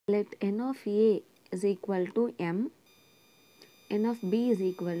let n of a is equal to m, n of b is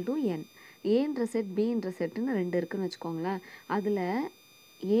equal to n. ஏன்ற set பின்ற செட்டுன்னு ரெண்டு இருக்குன்னு வச்சுக்கோங்களேன். அதில்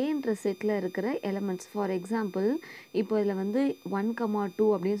ஏன்ற செட்டில் இருக்கிற எலமெண்ட்ஸ், ஃபார் எக்ஸாம்பிள் இப்போ இதில் வந்து 1,2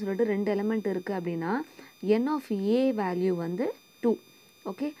 அப்படின்னு சொல்லிட்டு ரெண்டு எலமெண்ட் இருக்குது அப்படின்னா n of a வேல்யூ வந்து 2.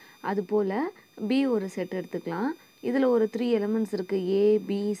 ஓகே, அதுபோல் b ஒரு செட் எடுத்துக்கலாம். இதில் ஒரு 3 எலமெண்ட்ஸ் இருக்குது, a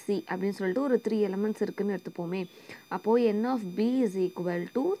b c அப்படின்னு சொல்லிட்டு ஒரு 3 எலமெண்ட்ஸ் இருக்குதுன்னு எடுத்துப்போமே. அப்போது n of b is equal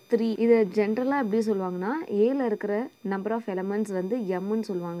to 3. இதை ஜென்ரலாக எப்படி சொல்லுவாங்கன்னா, ஏல இருக்கிற நம்பர் ஆஃப் எலமெண்ட்ஸ் வந்து mன்னு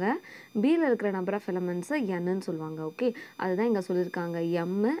சொல்லுவாங்க, பியில் இருக்கிற நம்பர் ஆஃப் எலமெண்ட்ஸை nன்னு சொல்லுவாங்க. ஓகே, அதுதான் இங்கே சொல்லியிருக்காங்க,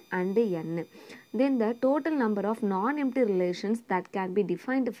 m and n. Then the total number of non-empty relations that can be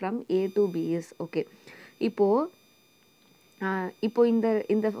defined from a to b is. Okay, இப்போ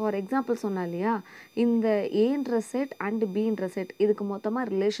இந்த ஃபார் எக்ஸாம்பிள் சொன்னா இல்லையா, இந்த ஏன்ற செட் அண்ட் பின்ற செட் இதுக்கு மொத்தமாக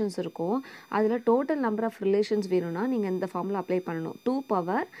ரிலேஷன்ஸ் இருக்கும். அதில் டோட்டல் நம்பர் ஆஃப் ரிலேஷன்ஸ் வேணும்னா நீங்கள் இந்த ஃபார்முலா அப்ளை பண்ணணும். 2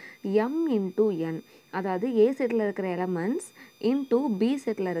 power m into n, அதாவது ஏ செட்டில் இருக்கிற எலமெண்ட்ஸ் இன்டூ பி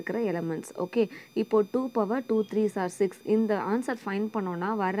செட்டில் இருக்கிற எலமெண்ட்ஸ். ஓகே, இப்போ 2 power 2 3s are 6 இந்த ஆன்சர் ஃபைன் பண்ணோன்னா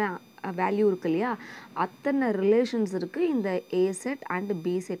வர வேல்யூ இருக்கு இல்லையா, அத்தனை ரிலேஷன்ஸ் இருக்குது இந்த ஏ செட் அண்ட்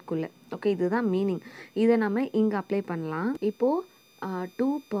பி செட்குள்ளே. ஓகே, இதுதான் மீனிங். இதை நம்ம இங்கே அப்ளை பண்ணலாம். இப்போது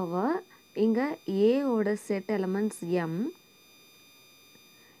 2 power இங்கே ஏவோட செட் எலமெண்ட்ஸ் m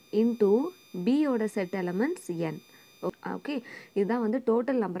இன்டூ பியோட செட் எலமெண்ட்ஸ் n. ஓகே, இதுதான் வந்து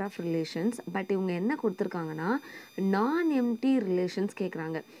total number of relations. But இவங்க என்ன கொடுத்துருக்காங்கன்னா நான் எம்டி ரிலேஷன்ஸ்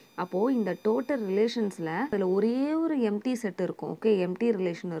கேட்குறாங்க. அப்போது இந்த டோட்டல் ரிலேஷன்ஸில் அதில் ஒரே ஒரு எம்டி செட் இருக்கும். ஓகே, எம்டி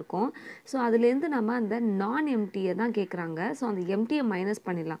ரிலேஷன் இருக்கும். ஸோ அதுலேருந்து நம்ம அந்த நான் எம்டியை தான் கேட்குறாங்க. ஸோ அந்த எம்டியை மைனஸ்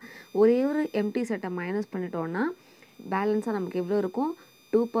பண்ணிடலாம். ஒரே ஒரு எம்டி செட்டை மைனஸ் பண்ணிட்டோன்னா பேலன்ஸாக நமக்கு எவ்வளோ இருக்கும்,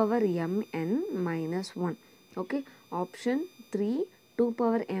 2 power mn minus 1. Okay, option 3 2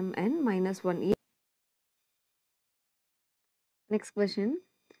 power mn minus 1. Next question,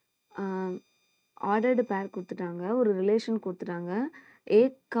 ordered பேர் கொடுத்துட்டாங்க, ஒரு ரிலேஷன் கொடுத்துட்டாங்க,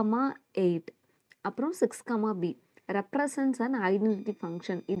 8,8 அப்புறம் 6,b represents and identity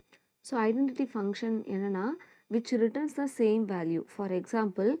function. இது ஸோ ஐடென்டிட்டி ஃபங்க்ஷன் என்னென்னா which returns the same value. For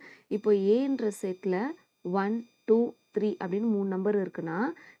example இப்போ ஏன்ற செட்டில் 1 2 3 அப்படின்னு 3 நம்பர் இருக்குன்னா,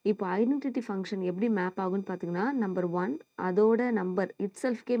 இப்போ ஐடென்டிட்டி ஃபங்க்ஷன் எப்படி மேப் ஆகும்னு பார்த்தீங்கன்னா, நம்பர் 1 அதோட நம்பர் இட்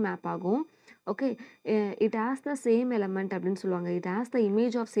செல்ஃப்கே மேப் ஆகும். Okay, it has the same element அப்படின்னு சொல்லுவாங்க, it has the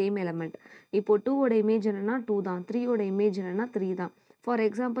image of same element. இப்போ 2ஓட இமேஜ் என்னன்னா 2 தான், 3ஓட இமேஜ் என்னன்னா 3 தான். ஃபார்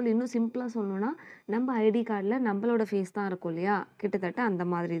எக்ஸாம்பிள் இன்னும் சிம்பிளாக சொல்லணும்னா, நம்ம ஐடி கார்டில் நம்மளோட ஃபேஸ் தான் இருக்கும் இல்லையா, கிட்டத்தட்ட அந்த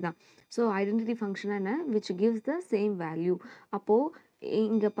மாதிரி தான். ஸோ ஐடென்டிட்டி ஃபங்க்ஷன் என்ன, which gives the same value. அப்போது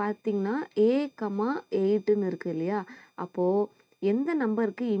இங்கே பார்த்தீங்கன்னா a,8ன்னு இருக்குது இல்லையா, அப்போது எந்த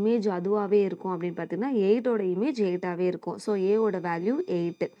நம்பருக்கு இமேஜ் அதுவாகவே இருக்கும் அப்படின்னு பார்த்தீங்கன்னா 8ஓட இமேஜ் 8ஆகவே இருக்கும். ஸோ ஏவோட வேல்யூ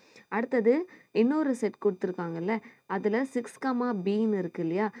 8. அடுத்தது இன்னொரு செட் கொடுத்துருக்காங்கல்ல, அதில் 6,bன்னு இருக்குது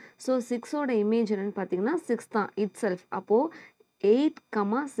இல்லையா, ஸோ 6ஓட இமேஜ் என்னன்னு பார்த்தீங்கன்னா 6 தான் இட் செல்ஃப். அப்போது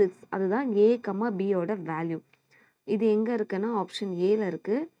 8,6 அதுதான் a,bயோட வேல்யூ. இது எங்கே இருக்குன்னா ஆப்ஷன் ஏல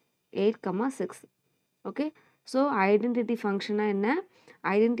இருக்குது, 8,6. ஓகே, ஸோ ஐடென்டிட்டி ஃபங்க்ஷனா என்ன,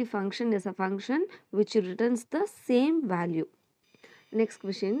 identity function is a function which returns the same value. Next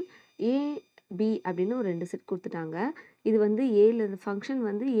question, A B அப்படின்னு ஒரு 2 செட் கொடுத்துட்டாங்க. இது வந்து ஏல ஃபங்க்ஷன்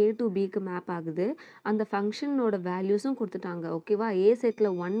வந்து ஏ டு பிக்கு மேப் ஆகுது. அந்த ஃபங்க்ஷனோட வேல்யூஸும் கொடுத்துட்டாங்க. ஓகேவா, ஏ செட்டில்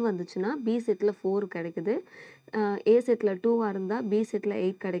 1 வந்துச்சுன்னா பி செட்டில் 4 கிடைக்குது, ஏ செட்டில் 2வாக இருந்தால் பி செட்டில்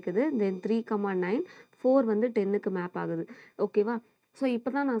 8 கிடைக்குது, தென் 3,9 4 வந்து 10க்கு மேப் ஆகுது. ஓகேவா, ஸோ இப்போ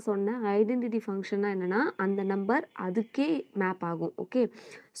தான் நான் சொன்னேன் ஐடென்டிட்டி ஃபங்க்ஷன்னா என்னென்னா அந்த நம்பர் அதுக்கே மேப் ஆகும். ஓகே,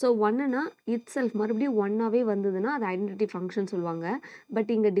 ஸோ 1னா இட் செல்ஃப் மறுபடியும் 1ஆகவே வந்ததுன்னா அது ஐடென்டிட்டி ஃபங்க்ஷன் சொல்லுவாங்க.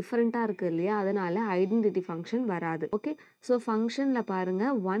 பட் இங்கே டிஃப்ரெண்ட்டாக இருக்குது இல்லையா, அதனால் ஐடென்டிட்டி ஃபங்க்ஷன் வராது. ஓகே, ஸோ ஃபங்க்ஷனில்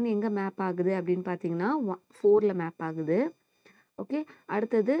பாருங்கள் 1 எங்கே மேப் ஆகுது அப்படின்னு பார்த்தீங்கன்னா 4ல் மேப் ஆகுது. ஓகே,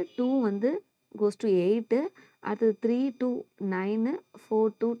 அடுத்தது 2 வந்து கோஸ் டு 8, அடுத்தது 3 to 9, 4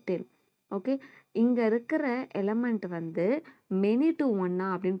 to 10. ஓகே, இங்கே இருக்கிற எலமெண்ட் வந்து மெனி டு 1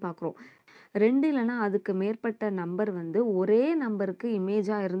 அப்படின்னு பார்க்குறோம். 2 இல்லைனா அதுக்கு மேற்பட்ட நம்பர் வந்து ஒரே நம்பருக்கு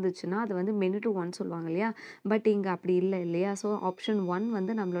இமேஜாக இருந்துச்சுன்னா அது வந்து மெனி டு 1 சொல்லுவாங்க இல்லையா, பட் இங்கே அப்படி இல்லை இல்லையா. ஸோ ஆப்ஷன் 1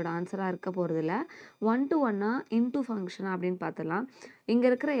 வந்து நம்மளோட ஆன்சராக இருக்க போகிறதில்ல. 1 to 1 இன்டூ ஃபங்க்ஷனா அப்படின்னு பார்த்துலாம். இங்கே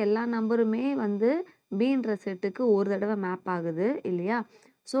இருக்கிற எல்லா நம்பருமே வந்து பீன்ற செட்டுக்கு ஒரு தடவை மேப் ஆகுது இல்லையா.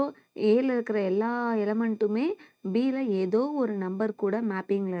 ஸோ ஏல இருக்கிற எல்லா எலமெண்ட்டுமே பியில் ஏதோ ஒரு நம்பர் கூட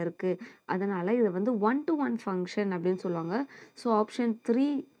மேப்பிங்கில் இருக்குது, அதனால் இதை வந்து 1 to 1 ஃபங்க்ஷன் அப்படின்னு சொல்லுவாங்க. So option 3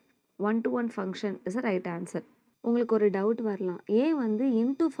 1 to 1 function is a right answer. உங்களுக்கு ஒரு டவுட் வரலாம், ஏன் வந்து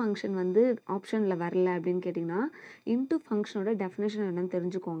இன்டூ ஃபங்க்ஷன் வந்து ஆப்ஷனில் வரல அப்படின்னு கேட்டிங்கன்னா, இன்டூ ஃபங்க்ஷனோட டெஃபினேஷன் என்னன்னு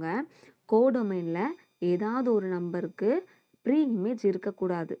தெரிஞ்சுக்கோங்க. கோடொமைனில் ஏதாவது ஒரு நம்பருக்கு ப்ரீ இமேஜ்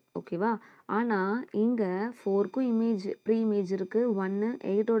இருக்கக்கூடாது. ஓகேவா? ஆனால் இங்கே 4க்கும் ப்ரீ இமேஜ் இருக்குது. 1,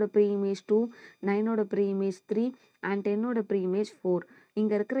 8ஓட pre image 2, 9ஓட pre image 3 and 10ஓட pre image 4.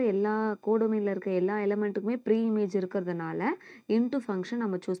 இங்கே இருக்கிற எல்லா கோடொமைனில் இருக்க எல்லா எலமெண்ட்டுக்குமே ப்ரீ இமேஜ் இருக்கிறதுனால இன்ட்டு ஃபங்க்ஷன்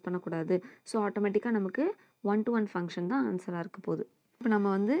நம்ம சூஸ் பண்ணக்கூடாது. ஸோ ஆட்டோமேட்டிக்காக நமக்கு 1-to-1 ஃபங்க்ஷன் தான் ஆன்சராக இருக்க போகுது. இப்போ நம்ம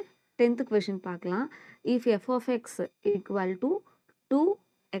வந்து 10th கொஷின் பார்க்கலாம். If f of x equal to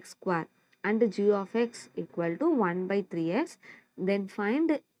 2x square and g of x equal to 1/3x, then find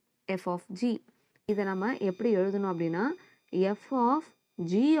f of g. இதை நம்ம எப்படி எழுதணும் அப்படின்னா f of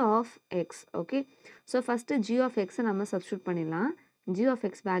g of x. Okay, so first g of x நம்ம substitute பண்ணிடலாம். g of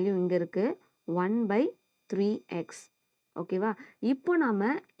x value இங்கே இருக்குது 1/3x. ஓகேவா? இப்போ நாம்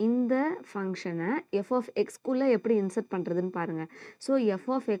இந்த ஃபங்க்ஷனை f of xக்குள்ளே எப்படி இன்சர்ட் பண்ணுறதுன்னு பாருங்கள். ஸோ f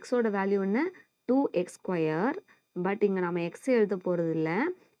of xோட வேல்யூ என்ன 2x ஸ்கொயர். பட் இங்கே நம்ம x எழுத போகிறது இல்லை.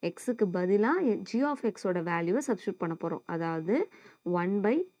 எக்ஸுக்கு பதிலாக g of xோட வேல்யூவை சப்ஸ்டியூட் பண்ண போகிறோம். அதாவது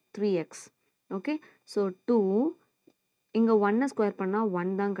 1/3x. ஓகே, ஸோ 2 இங்கே 1 ஸ்கொயர் பண்ணால்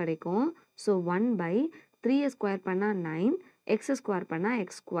 1 தான் கிடைக்கும். ஸோ 1/3 ஸ்கொயர் பண்ணால் 9, x ஸ்கொயர் பண்ணால் x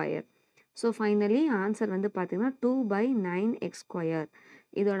square. So finally answer வந்து பார்த்தீங்கன்னா 2/9x ஸ்கொயர்.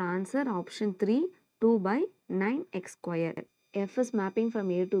 இதோட answer option 3, 2/9x square. f is mapping from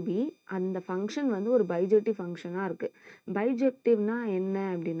a to b. அந்த ஃபங்க்ஷன் வந்து ஒரு பைஜெக்டிவ் ஃபங்க்ஷனாக இருக்குது. பைஜெக்டிவ்னா என்ன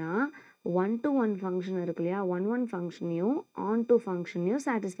அப்படின்னா 1-to-1 ஃபங்க்ஷன் இருக்கு இல்லையா, 1-1 ஃபங்க்ஷனையும் on-to ஃபங்க்ஷனையும்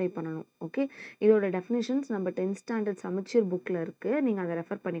சாட்டிஸ்ஃபை பண்ணணும். ஓகே, இதோட டெஃபினேஷன்ஸ் நம்ம 10th ஸ்டாண்டர்ட் சமச்சீர் புக்கில் இருக்குது, நீங்கள் அதை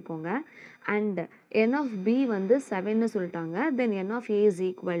ரெஃபர் பண்ணிக்கோங்க. அண்ட் n of b வந்து 7ன்னு சொல்லிட்டாங்க. தென் n of a is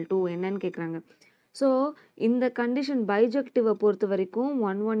equal to என்னன்னு கேட்குறாங்க. ஸோ இந்த கண்டிஷன் பைஜெக்டிவை பொறுத்த வரைக்கும்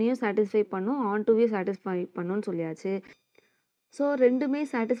 1-1ஐயும் சாட்டிஸ்ஃபை பண்ணும், on-to-வையும் சாட்டிஸ்ஃபை பண்ணுன்னு சொல்லியாச்சு. ஸோ ரெண்டுமே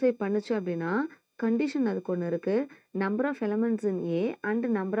சாட்டிஸ்ஃபை பண்ணுச்சு அப்படின்னா கண்டிஷன் அதுக்கு ஒன்று இருக்குது. Number of elements in A and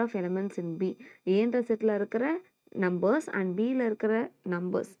number of elements in B. ஏன்ற செட்டில் இருக்கிற நம்பர்ஸ் அண்ட் பியில் இருக்கிற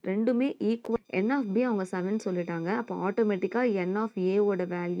நம்பர்ஸ் ரெண்டுமே ஈக்குவல். என் ஆஃப் பி அவங்க 7 சொல்லிட்டாங்க. அப்போ ஆட்டோமேட்டிக்காக என் ஆஃப் ஏவோட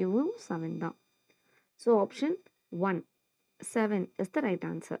வேல்யூவும் 7 தான். So option 1, 7 is the right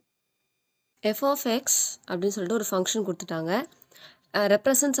answer. f of x அப்படின்னு சொல்லிட்டு ஒரு ஃபங்க்ஷன் கொடுத்துட்டாங்க.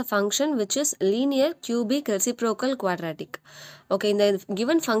 represents a function which is linear, cubic, reciprocal, quadratic. Okay, இந்த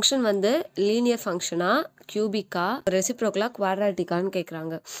கிவன் ஃபங்க்ஷன் வந்து லீனியர் ஃபங்க்ஷனா, கியூபிக்கா, ரெசிப்ரோக்கலா, குவாட்ராட்டிக்கான்னு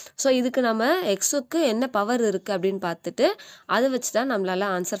கேட்குறாங்க. ஸோ இதுக்கு நம்ம எக்ஸுக்கு என்ன பவர் இருக்குது அப்படின்னு பார்த்துட்டு அதை வச்சு தான் நம்மளால்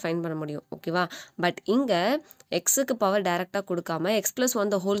ஆன்சர் ஃபைண்ட் பண்ண முடியும். ஓகேவா? பட் இங்கே எக்ஸுக்கு பவர் டைரெக்டாக கொடுக்காம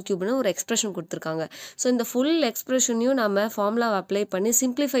x+1 ஒரு எக்ஸ்பிரஷன் கொடுத்துருக்காங்க. ஸோ இந்த ஃபுல் எக்ஸ்பிரஷனையும் நம்ம ஃபார்முலாவை அப்ளை பண்ணி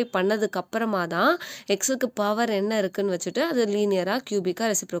சிம்பிளிஃபை பண்ணதுக்கப்புறமா தான் எக்ஸுக்கு பவர் என்ன இருக்குதுன்னு வச்சுட்டு அது லீனியராக, கியூபிக்கா,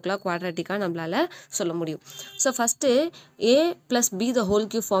 ரெசிப்ரோக்கலா, குவாட்ராட்டிக்கா நம்மளால் சொல்ல முடியும். ஸோ ஃபஸ்ட்டு a+b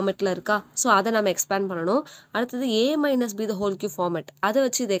ஃபார்மேட்டில் இருக்கா, ஸோ அதை நம்ம எக்ஸ்பேண்ட் பண்ணணும். அடுத்தது a-b ஃபார்மேட், அதை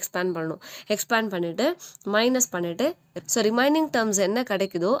வச்சு இதை எக்ஸ்பேண்ட் பண்ணணும். எக்ஸ்பேண்ட் பண்ணிவிட்டு மைனஸ் பண்ணிவிட்டு ஸோ ரிமைனிங் டேர்ம்ஸ் என்ன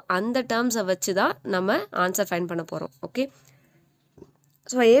கிடைக்குதோ அந்த டேர்ம்ஸை வச்சு தான் நம்ம ஆன்சர் ஃபைண்ட் பண்ண போகிறோம். Okay,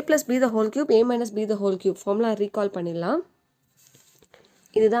 so a+b a-b formula recall பண்ணிடலாம்.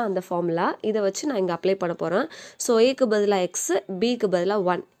 இதுதான் அந்த ஃபார்முலா. இதை வச்சு நான் இங்கே அப்ளை பண்ண போகிறேன். ஸோ ஏக்கு பதிலாக எக்ஸு, பிக்கு பதிலாக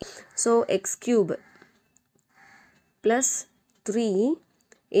 1. So x³ + 3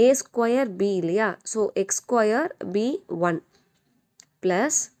 a square b இல்லையா, so x² b 1 +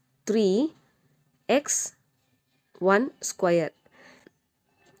 3x1 square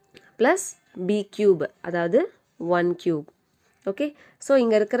plus b³ அதாவது 1³. ஓகே, ஸோ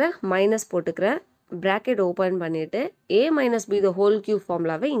இங்கே இருக்கிற மைனஸ் போட்டுக்கிறேன், ப்ராக்கெட் ஓப்பன் பண்ணிவிட்டு a-b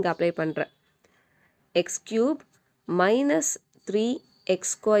ஃபார்முலாவை இங்கே அப்ளை பண்ணுறேன். x³ -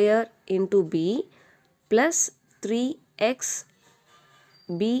 3x² × b +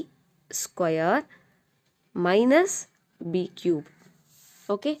 3xb² - b³.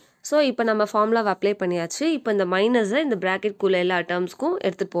 Okay, so இப்போ நம்ம ஃபார்முலாவை அப்ளை பண்ணியாச்சு. இப்போ இந்த மைனஸை இந்த ப்ராக்கெட்குள்ளே எல்லா டேர்ம்ஸ்க்கும்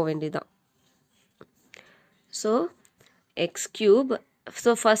எடுத்துகிட்டு போக வேண்டியதுதான். ஸோ x³,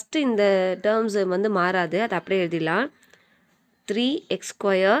 ஸோ ஃபஸ்ட்டு இந்த டேர்ம்ஸ் வந்து மாறாது, அதை அப்படியே எழுதிடலாம்.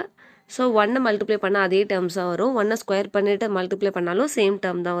 3x², ஸோ 1 மல்டிப்ளை பண்ணால் அதே டேர்ம்ஸ் தான் வரும். 1 ஸ்கொயர் பண்ணிவிட்டு மல்டிப்ளை பண்ணாலும் சேம்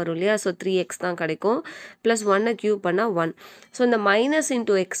டேர்ம் தான் வரும் இல்லையா, ஸோ 3x தான் கிடைக்கும். ப்ளஸ் 1 க்யூப் பண்ணால் 1. ஸோ இந்த minus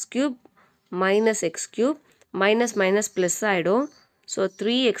into x³ -x³ minus minus plus ஆகிடும். ஸோ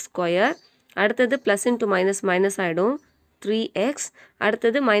 3x², அடுத்தது ப்ளஸ் இன்ட்டு மைனஸ் மைனஸ் ஆகிடும் 3x,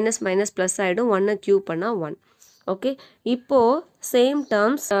 அடுத்தது மைனஸ் மைனஸ் ப்ளஸ் ஆகிடும், 1 க்யூப் பண்ணால் 1. ஓகே, இப்போது சேம்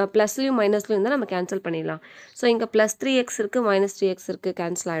டேர்ம்ஸ் ப்ளஸ்லையும் மைனஸ்லையும் இருந்தால் நம்ம கேன்சல் பண்ணிடலாம். ஸோ இங்கே +3x இருக்குது, -3x இருக்குது,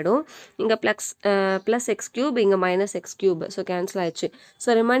 கேன்சல் ஆகிடும். இங்கே ப்ளஸ் x³, இங்கே -x³, ஸோ கேன்சல் ஆகிடுச்சு. ஸோ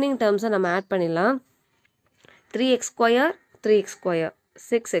ரிமைனிங் டேர்ம்ஸை நம்ம ஆட் பண்ணிடலாம். 3x², 3x²,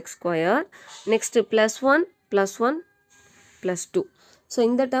 6x², next +1 +1 +2. So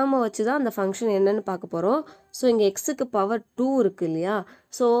இந்த டேர்மை வச்சு தான் அந்த ஃபங்க்ஷன் என்னென்னு பார்க்க போகிறோம். ஸோ இங்கே எக்ஸுக்கு பவர் 2 இருக்குது இல்லையா?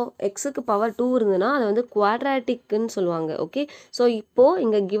 ஸோ எக்ஸுக்கு பவர் 2 இருந்ததுன்னா அதை வந்து குவாட்ராட்டிக்னு சொல்லுவாங்க. ஓகே, ஸோ இப்போது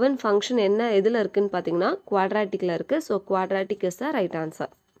இங்கே கிவன் ஃபங்க்ஷன் என்ன எதில் இருக்குதுன்னு பார்த்தீங்கன்னா குவாட்ராட்டிக்கில் இருக்குது. So quadratic is the right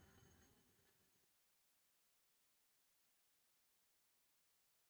answer.